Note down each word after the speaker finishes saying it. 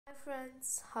Hi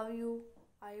friends, how are you?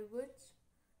 Are you good?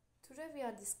 Today we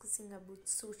are discussing about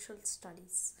social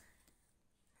studies.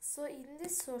 So in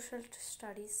this social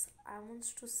studies, I want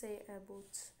to say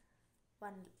about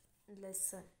one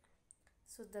lesson.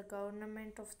 So the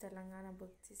government of Telangana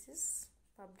book. This is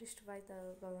published by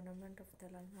the government of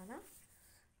Telangana.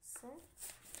 So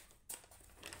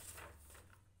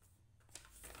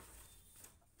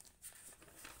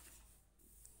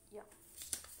yeah,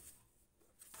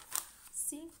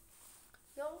 see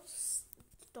your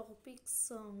topic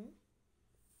song.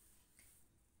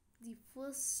 The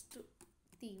first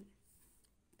theme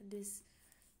this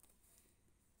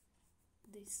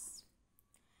this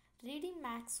reading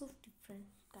max of different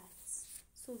kinds.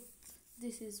 So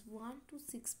this is 1 to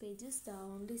 6 pages. The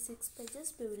only 6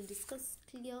 pages we will discuss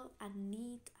clear and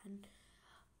neat and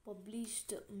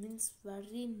published means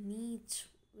very neat.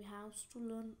 We have to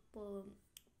learn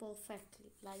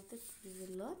perfectly like that we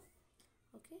will learn.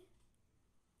 Okay,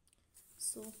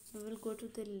 so we will go to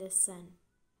the lesson.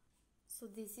 So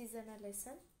this is a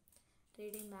lesson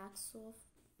reading maps of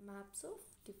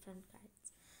different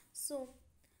kinds. So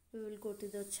we will go to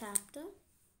the chapter.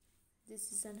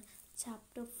 This is a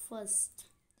chapter first,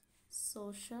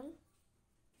 social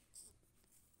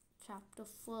chapter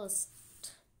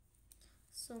first.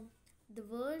 So the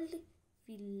world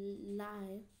we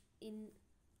live in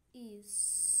is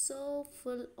so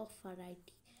full of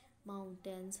variety: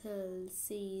 mountains, hills,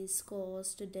 seas,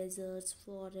 coast, deserts,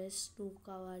 forests, snow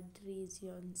covered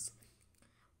regions.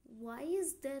 Why is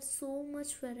there so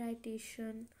much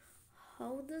variation?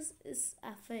 How this is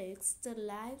affects the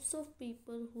lives of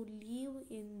people who live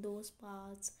in those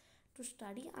parts? To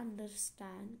study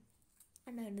understand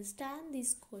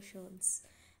these questions,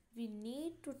 we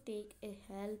need to take a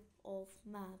help of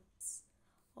maps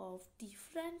of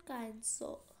different kinds. So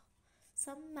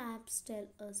some maps tell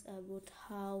us about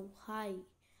how high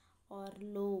or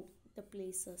low the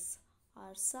places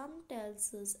are. Some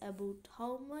tells us about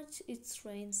how much it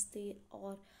rains there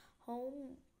or how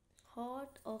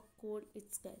hot or cold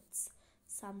it gets.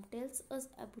 Some tells us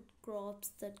about crops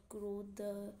that grow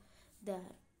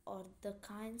there or the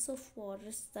kinds of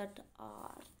forests that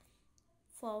are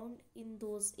found in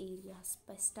those areas.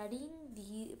 By studying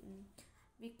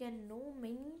we can know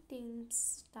many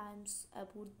times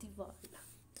about the world.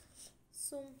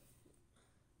 So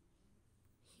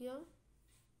here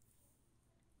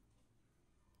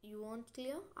you want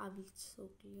clear? I will so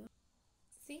clear.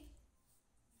 See,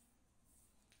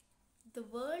 the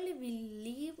world we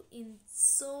live in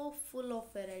so full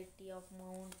of variety of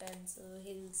mountains,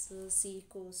 hills, sea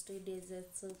coast,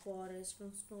 deserts, forests,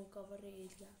 snow covered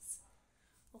areas.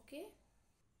 Okay.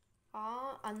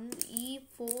 ఈ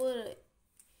four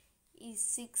ఈ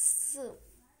six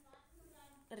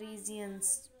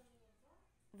regions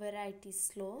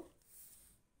వెరైటీస్లో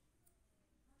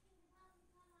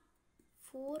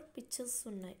 4 pictures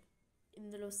ఉన్నాయి.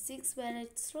 ఇందులో 6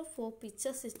 వెరైటీస్లో 4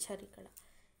 pictures ఇచ్చారు.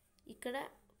 ఇక్కడ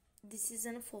this is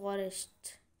an forest,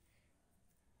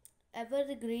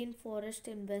 ever green forest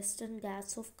in western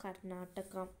Ghats of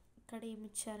Karnataka. ఇక్కడ ఏమి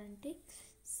ఇచ్చారంటే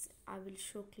I will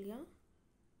show clear.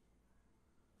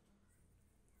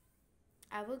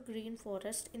 Evergreen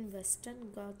forest in western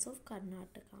Ghats of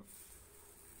Karnataka.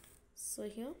 So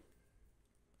here,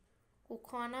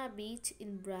 Kokana beach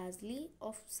in Brazil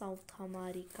of South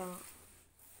America.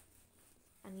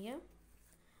 And here,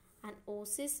 an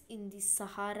oasis in the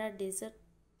Sahara desert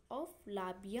of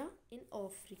Libya in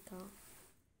Africa.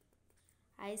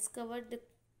 Ice covered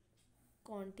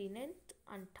continent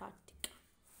Antarctica.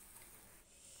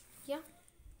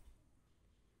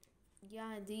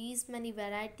 Yeah, these many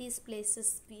varieties places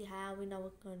we have in our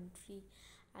country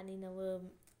and in our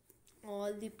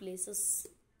all the places.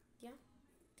 Yeah,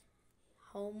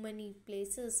 how many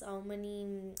places, how many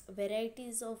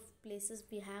varieties of places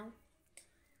we have.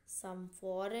 Some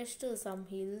forest, some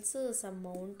hills, some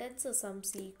mountains, some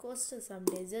sea coast, some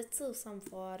deserts, some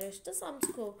forest, some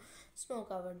snow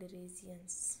covered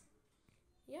regions.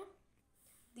 Yeah,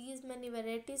 these many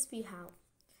varieties we have.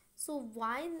 So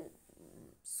why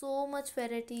so much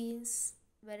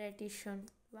variation?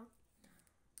 Well,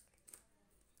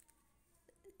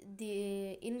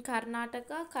 in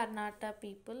Karnataka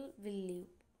people will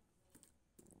live.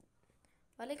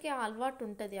 వాళ్ళకి అలవాటు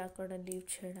ఉంటుంది అక్కడ leave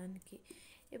చేయడానికి.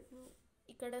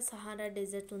 ఇక్కడ Sahara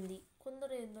dessert ఉంది,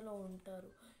 కొందరు ఎందులో ఉంటారు.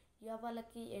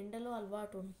 వాళ్ళకి ఎండలో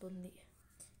అలవాటు ఉంటుంది.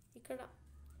 ఇక్కడ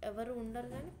ఎవరు ఉండరు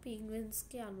కానీ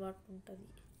పెంగ్విన్స్కి అలవాటు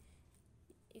ఉంటుంది.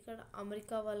 ఇక్కడ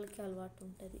అమెరికా వాళ్ళకి అలవాటు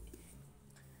ఉంటుంది.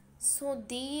 సో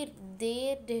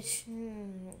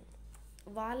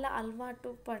వాళ్ళ అలవాటు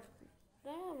పట్ల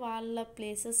వాళ్ళ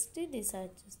ప్లేసెస్ని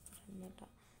డిసైడ్ చేస్తారు అన్నమాట.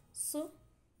 So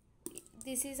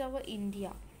this is our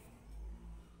India.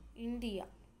 India.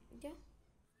 Yeah.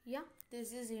 Yeah, this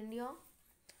is India.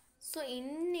 So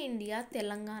in India,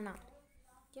 Telangana.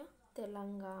 Yeah,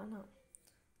 Telangana.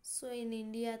 So in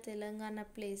India, Telangana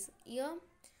place here,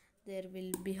 there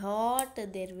will be hot,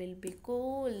 there will be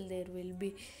cool, there will be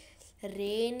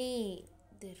rainy,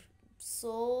 there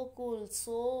so cool,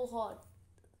 so hot,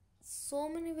 so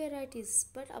many varieties.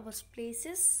 But our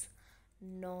places,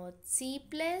 not sea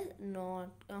place, not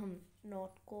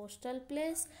coastal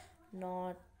place,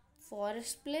 not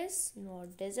forest place,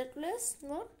 not desert place,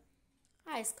 not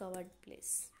ice covered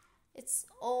place. It's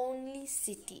only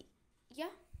city.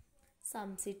 Yeah,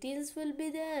 some cities will be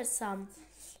there, some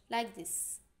like this.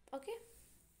 Okay,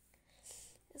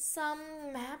 some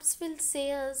maps will say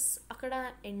us అక్కడ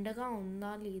ఎండగా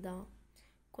ఉందా లేదా,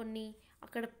 కొన్ని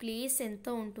అక్కడ place ఎంత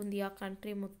ఉంటుంది ఆ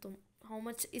country మొత్తం, హౌ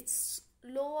మచ్ ఇట్స్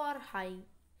లో are high.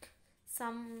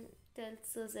 Some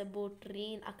tells us about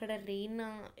rain, అక్కడ రెయిన్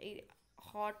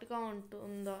హాట్గా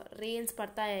ఉంటుందా, రెయిన్స్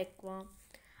పడతాయా ఎక్కువ,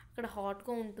 అక్కడ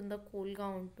హాట్గా ఉంటుందా కూల్గా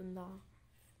ఉంటుందా,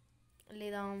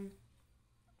 లేదా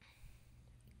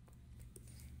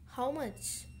హౌ మచ్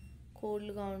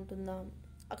కోల్డ్గా ఉంటుందా,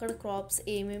 అక్కడ క్రాప్స్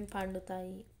ఏమేమి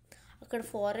పండుతాయి, అక్కడ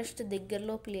ఫారెస్ట్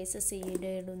దగ్గరలో ప్లేసెస్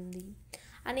ఏడేడుంది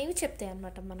అనేవి చెప్తాయి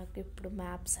అన్నమాట మనకు ఇప్పుడు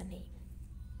మ్యాప్స్ అనేవి.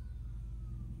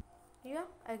 Yeah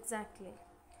exactly.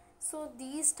 So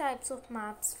these types of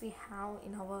maps we have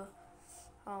in our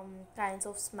kinds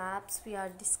of maps. We are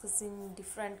discussing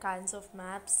different kinds of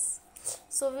maps,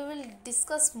 so we will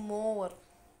discuss more.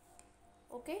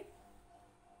 Okay,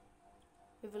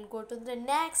 we will go to the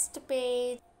next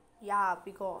page. Yeah,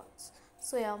 because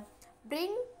so yeah,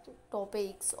 bring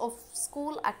topics of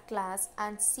school at class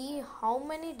and see how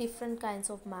many different kinds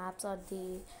of maps are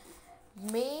there.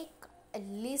 Make a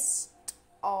list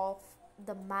of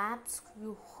the maps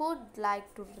you would like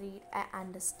to read and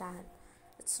understand.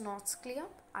 It's not clear?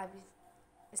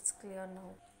 It's clear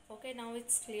now. Okay, now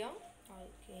it's clear.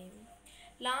 Okay.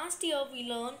 Last year we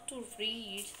learned to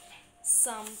read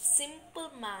some simple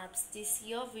maps. This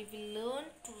year we will learn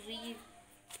to read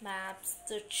maps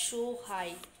that show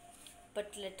height. But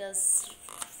let us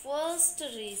first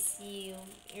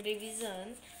revision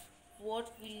what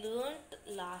we learned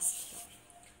last year.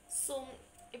 So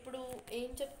ఇప్పుడు ఏం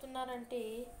చెప్తున్నారంటే,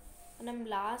 మనం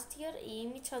last year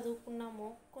ఏమి చదువుకున్నామో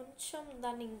కొంచెం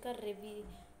దాన్ని ఇంకా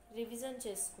revision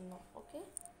చేసుకుందాం. Okay,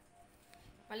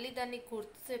 మళ్ళీ దాన్ని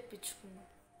గుర్తు తెప్పించుకుందాం.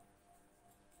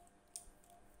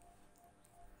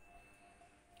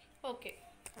 Okay,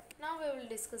 now we will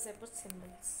discuss about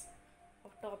symbols.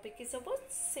 Our topic is about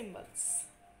symbols.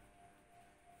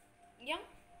 Yeah,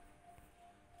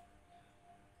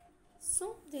 so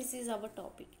this is our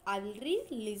topic. I will read,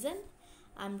 listen,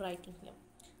 I'm writing here.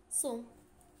 So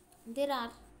there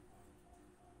are,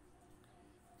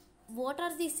 what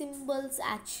are the symbols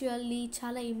actually,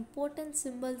 చాలా important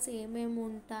symbols ఏమేమి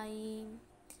ఉంటాయి.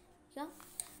 Yeah,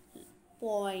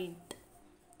 point,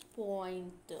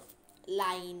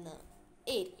 line,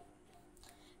 area.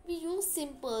 We use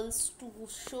symbols to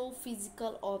show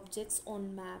physical objects on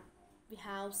map. We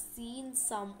have seen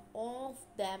some of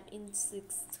them in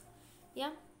 6th.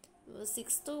 Yeah,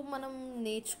 6th మనం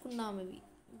నేర్చుకున్నాం ఇవి.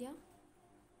 Yeah,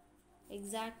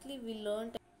 exactly, we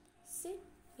learned. See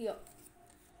here.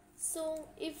 So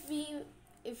if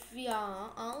we are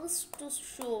asked to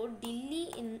show Delhi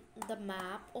in the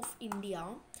map of India,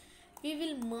 we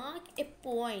will mark a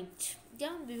point.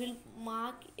 Yeah, we will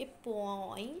mark a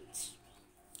point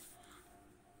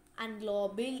and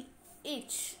label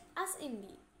it as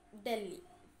Delhi.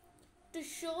 To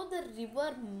show the river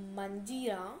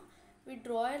Manjira, we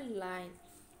draw a line.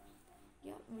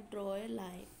 Yeah, we draw a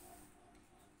line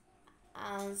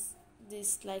as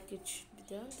this, like it should be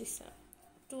there. This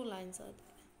two lines are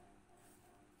there.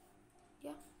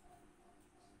 Yeah,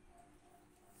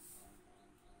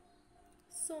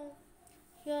 so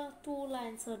here two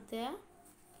lines are there.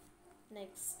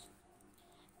 Next,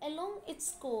 along its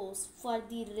course for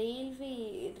the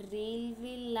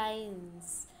railway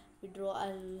lines, we draw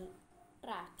a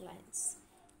track lines.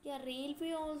 Yeah,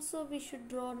 railway also we should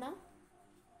draw now.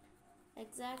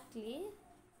 Exactly,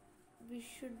 we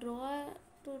should draw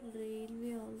to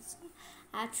railway also.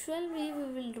 Actually we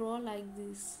will draw like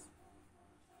this.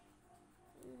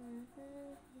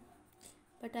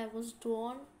 But I was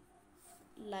drawn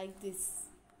like this.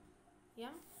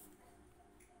 Yeah,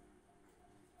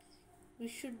 we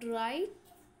should write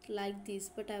like this,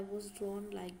 but I was drawn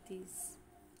like this.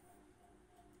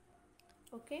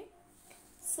 Okay,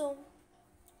 so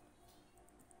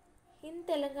in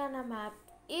Telangana map,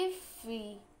 if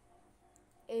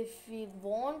if we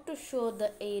want to show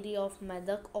the area of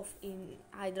Medak of in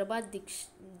Hyderabad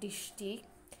district,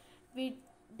 we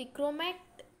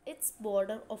decromate its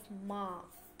border of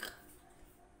mark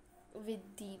with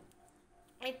the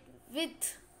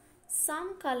with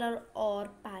some color or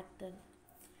pattern,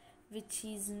 which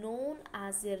is known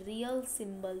as a real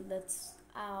symbol. That's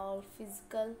our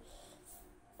physical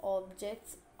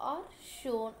objects are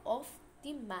shown of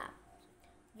the map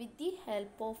with the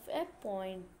help of a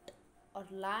point or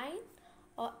line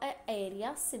or a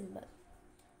area symbol.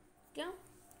 Okay,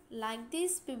 like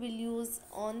this we will use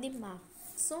on the map.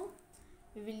 So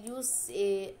we will use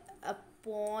a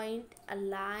point, a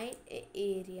line, a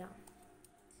area.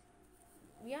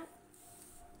 Yeah,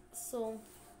 so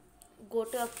go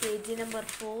to page number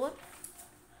 4,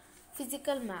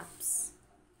 physical maps.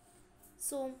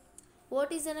 So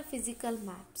what is a physical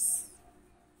maps?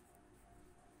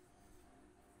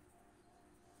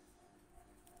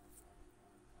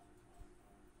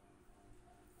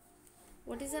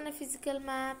 What is a physical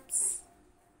maps?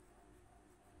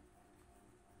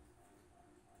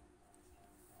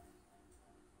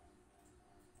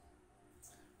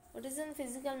 What is a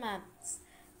physical maps?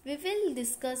 We will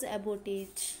discuss about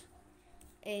it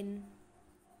in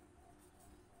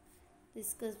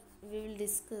discuss. We will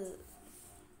discuss.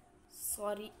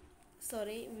 Sorry.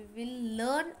 We will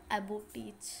learn about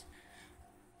it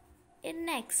in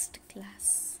next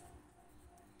class.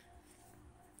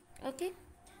 Okay.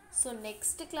 So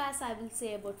next class I will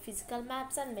say about physical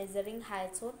maps and measuring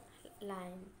heights on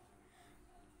land.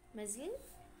 Measuring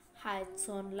heights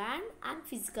on land and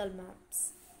physical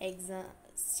maps.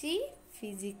 See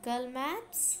physical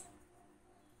maps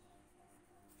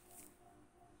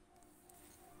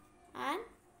and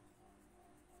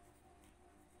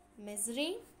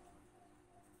measuring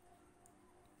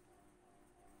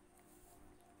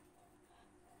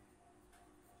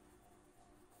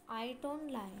height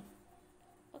on line.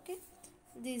 Okay,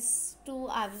 these two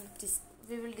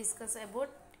we will discuss about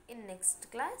in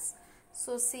next class.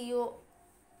 So see you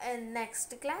in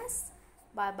next class.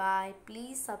 Bye bye.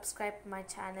 Please subscribe my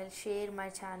channel, share my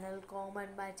channel, comment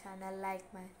my channel, like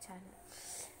my channel.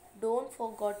 Don't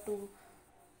forget to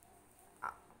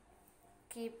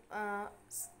keep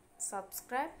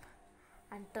subscribe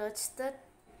and touch the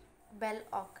bell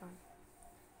icon.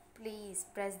 Please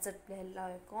press the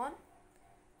bell icon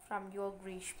from your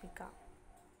Grishmika.